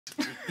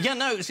Yeah,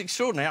 no, it was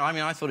extraordinary. I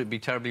mean, I thought it'd be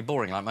terribly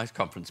boring, like most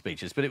conference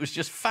speeches, but it was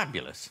just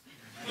fabulous.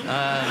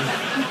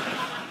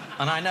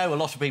 And I know a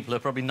lot of people who are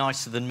probably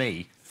nicer than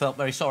me felt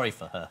very sorry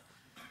for her.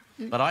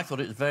 But I thought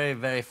it was very,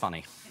 very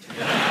funny.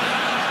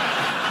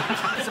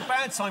 It's a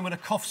bad sign when a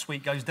cough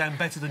suite goes down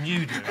better than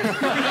you do.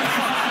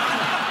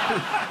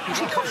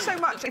 She coughed so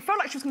much, it felt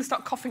like she was going to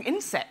start coughing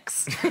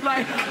insects.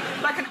 like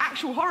an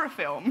actual horror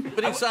film.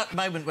 But it's that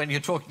moment when you're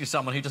talking to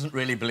someone who doesn't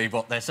really believe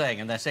what they're saying,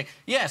 and they're saying,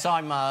 yes,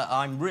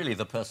 I'm really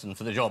the person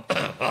for the job.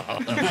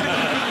 And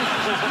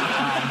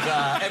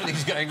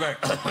everything's going very...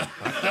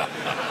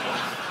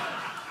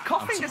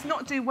 Coughing does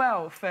not do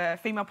well for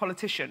female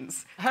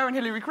politicians. Her and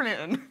Hillary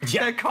Clinton,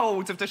 their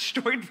colds have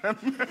destroyed them.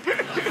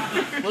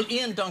 Well,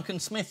 Ian Duncan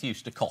Smith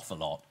used to cough a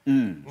lot. Do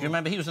you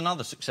remember? He was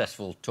another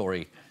successful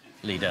Tory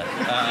leader.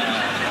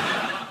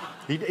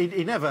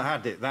 He never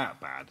had it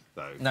that bad,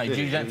 though. No,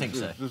 you don't think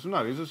so?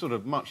 No, it was a sort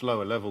of much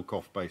lower-level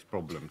cough-based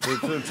problem.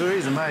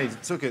 Theresa May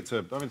took it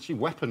to... I mean, she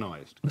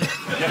weaponised.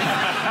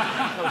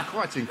 That was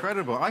quite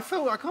incredible. I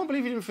can't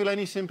believe you didn't feel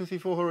any sympathy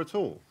for her at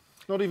all.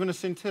 Not even a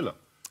scintilla.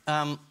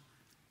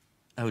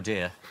 Oh,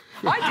 dear.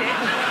 I did.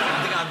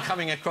 I think I'm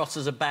coming across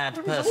as a bad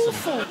person.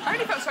 Awful. I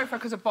only felt sorry for her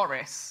because of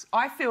Boris.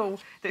 I feel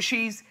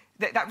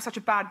that that was such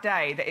a bad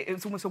day that it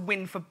was almost a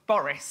win for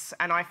Boris,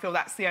 and I feel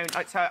that's the only...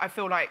 So I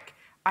feel like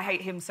I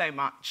hate him so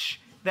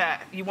much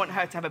that you want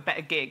her to have a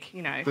better gig,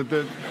 you know.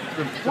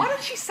 Why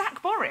did she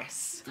sack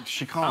Boris?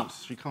 She can't,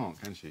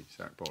 can she,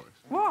 sack Boris?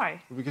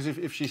 Why? Because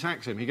if she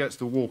sacks him, he gets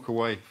to walk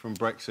away from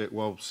Brexit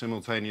while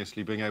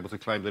simultaneously being able to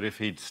claim that if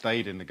he'd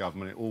stayed in the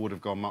government, it all would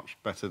have gone much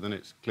better than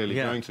it's clearly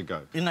going to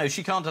go. You know,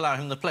 she can't allow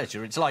him the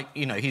pleasure. It's like,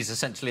 you know, he's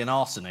essentially an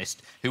arsonist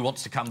who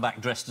wants to come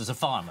back dressed as a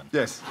fireman.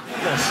 Yes.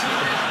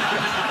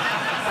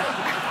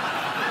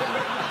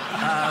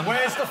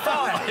 Where's the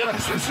fire?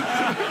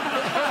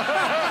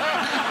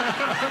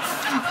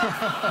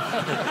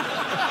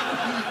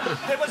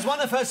 There was one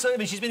of her... I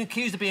mean, she's been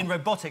accused of being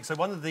robotic, so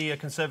one of the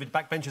Conservative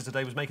backbenchers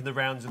today was making the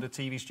rounds in the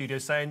TV studio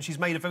saying she's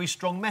made of very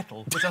strong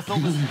metal, which I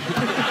thought was...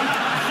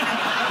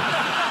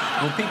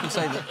 Well, people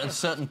say that at a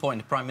certain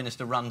point a Prime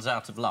Minister runs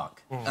out of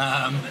luck.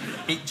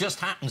 It just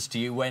happens to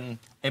you when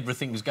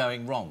everything's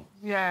going wrong.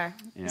 Yeah.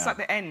 It's like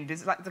the end.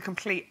 It's like the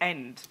complete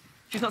end.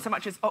 She's not so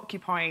much as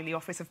occupying the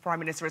office of Prime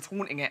Minister as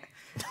haunting it.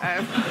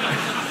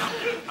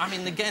 I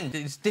mean, again,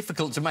 it's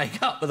difficult to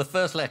make up, but the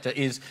first letter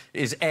is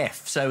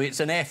F, so it's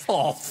an F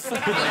off. An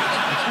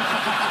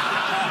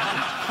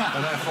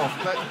F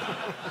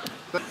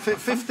off.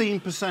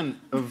 15%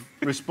 of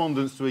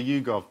respondents to a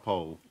YouGov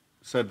poll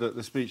said that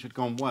the speech had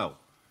gone well.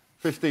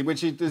 15,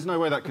 which there's no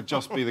way that could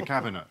just be the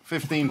cabinet.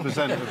 15%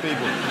 of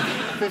people.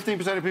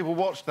 15% of people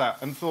watched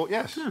that and thought,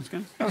 yes, that's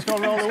gone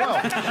rather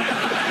well.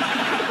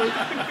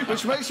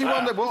 Which makes you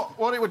wonder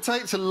what it would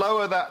take to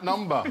lower that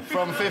number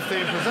from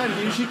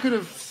 15%. She could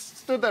have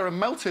stood there and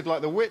melted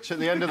like the witch at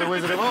the end of The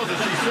Wizard of Oz. She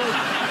still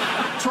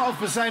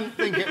 12%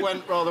 think it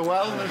went rather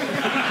well.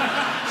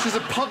 She's a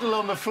puddle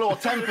on the floor.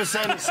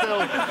 10%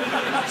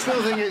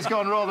 still think it's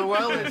gone rather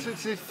well. It's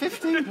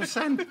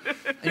 15%.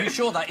 Are you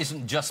sure that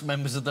isn't just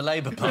members of the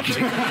Labour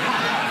Party?